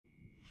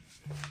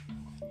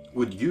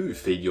Would you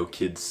feed your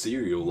kids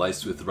cereal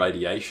laced with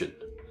radiation?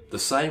 The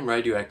same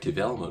radioactive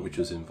element which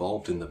was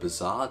involved in the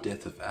bizarre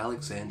death of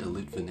Alexander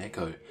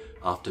Litvinenko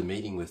after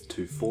meeting with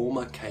two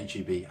former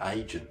KGB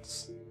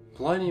agents.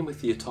 Polonium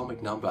with the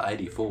atomic number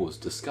 84 was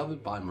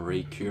discovered by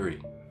Marie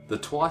Curie, the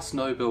twice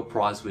Nobel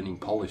Prize-winning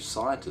Polish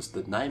scientist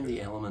that named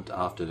the element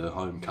after her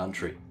home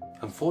country.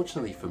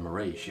 Unfortunately for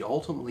Marie, she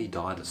ultimately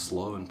died a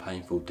slow and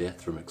painful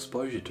death from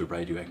exposure to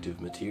radioactive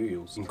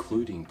materials,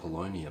 including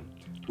polonium,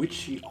 which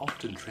she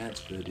often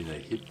transferred in her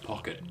hip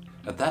pocket.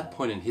 At that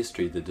point in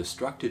history, the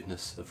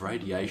destructiveness of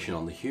radiation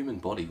on the human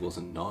body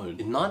wasn't known.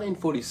 In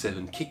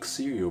 1947, Kix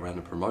cereal ran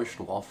a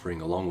promotional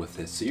offering along with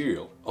their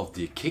cereal of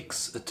the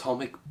Kix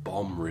Atomic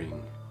Bomb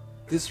Ring.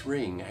 This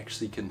ring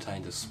actually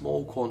contained a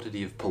small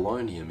quantity of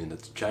polonium in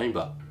its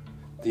chamber.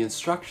 The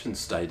instructions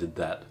stated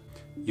that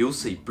you'll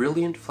see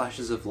brilliant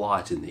flashes of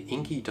light in the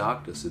inky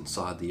darkness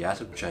inside the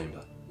atom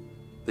chamber.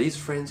 These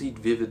frenzied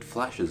vivid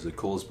flashes are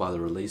caused by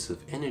the release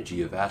of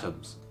energy of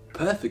atoms.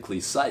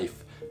 Perfectly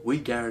safe, we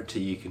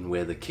guarantee you can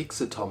wear the Kix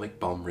Atomic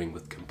Bomb Ring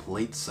with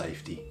complete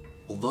safety.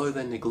 Although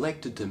they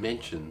neglected to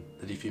mention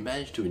that if you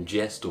manage to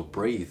ingest or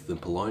breathe the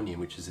polonium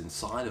which is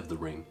inside of the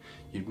ring,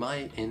 you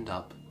may end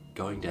up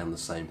going down the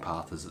same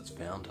path as its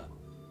founder.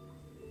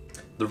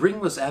 The ring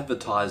was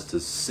advertised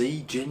as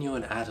 "see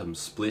genuine atoms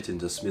split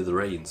into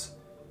smithereens,"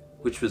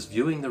 which was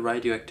viewing the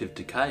radioactive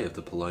decay of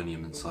the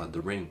polonium inside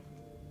the ring.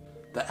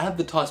 The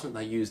advertisement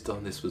they used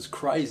on this was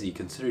crazy,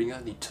 considering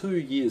only 2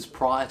 years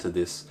prior to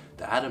this,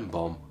 the atom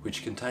bomb,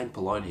 which contained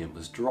polonium,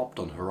 was dropped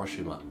on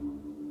Hiroshima.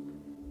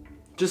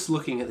 Just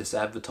looking at this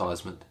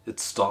advertisement,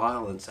 its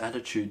style and its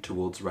attitude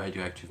towards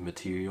radioactive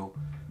material,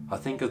 I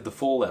think of the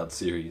Fallout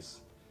series,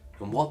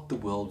 and what the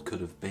world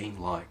could have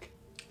been like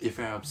if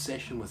our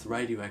obsession with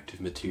radioactive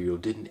material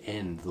didn't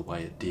end the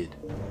way it did.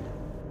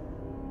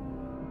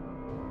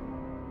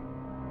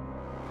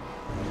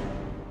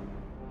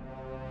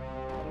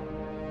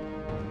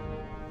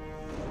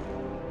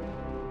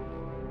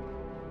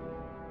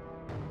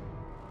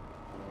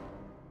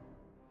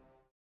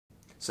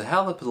 So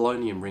how the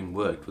polonium ring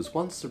worked was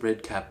once the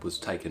red cap was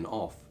taken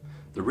off,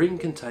 the ring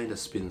contained a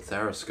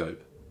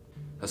spinthariscope.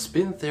 A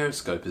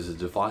spinthariscope is a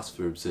device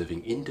for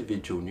observing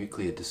individual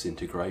nuclear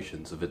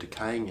disintegrations of a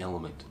decaying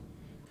element.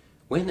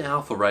 When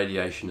alpha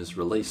radiation is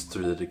released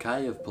through the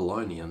decay of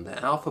polonium,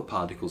 the alpha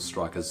particles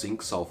strike a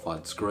zinc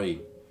sulfide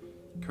screen,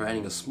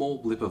 creating a small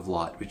blip of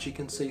light which you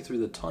can see through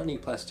the tiny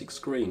plastic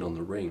screen on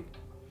the ring.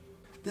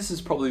 This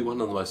is probably one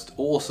of the most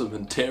awesome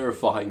and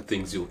terrifying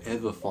things you'll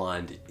ever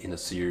find in a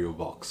cereal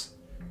box.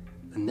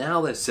 And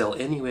now they sell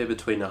anywhere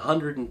between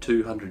 $100 and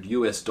 $200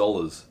 US.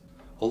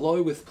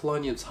 Although with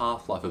polonium's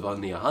half-life of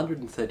only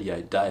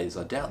 138 days,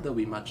 I doubt there'll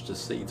be much to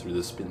see through the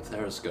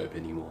spinthariscope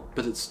anymore,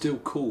 but it's still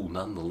cool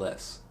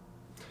nonetheless.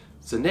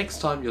 So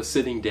next time you're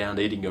sitting down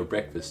eating your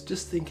breakfast,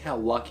 just think how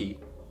lucky,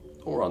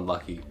 or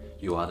unlucky,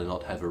 you are to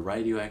not have a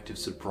radioactive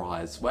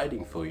surprise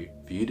waiting for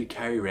you to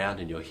carry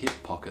around in your hip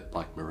pocket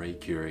like Marie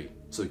Curie.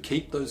 So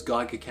keep those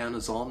Geiger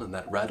counters on and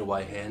that rad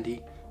away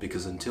handy,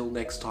 because until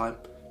next time,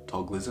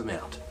 Togglism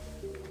out.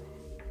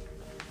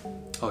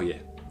 Oh yeah,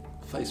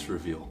 face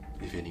reveal,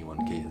 if anyone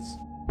cares.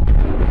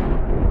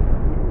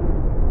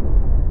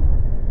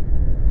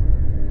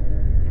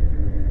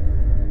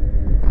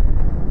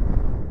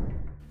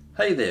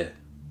 Hey there,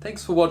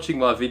 thanks for watching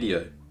my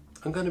video.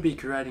 I'm going to be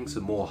creating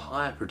some more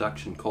higher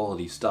production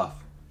quality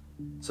stuff.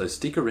 So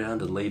stick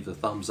around and leave the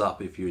thumbs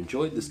up if you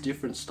enjoyed this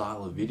different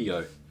style of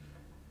video.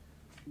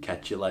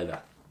 Catch you later.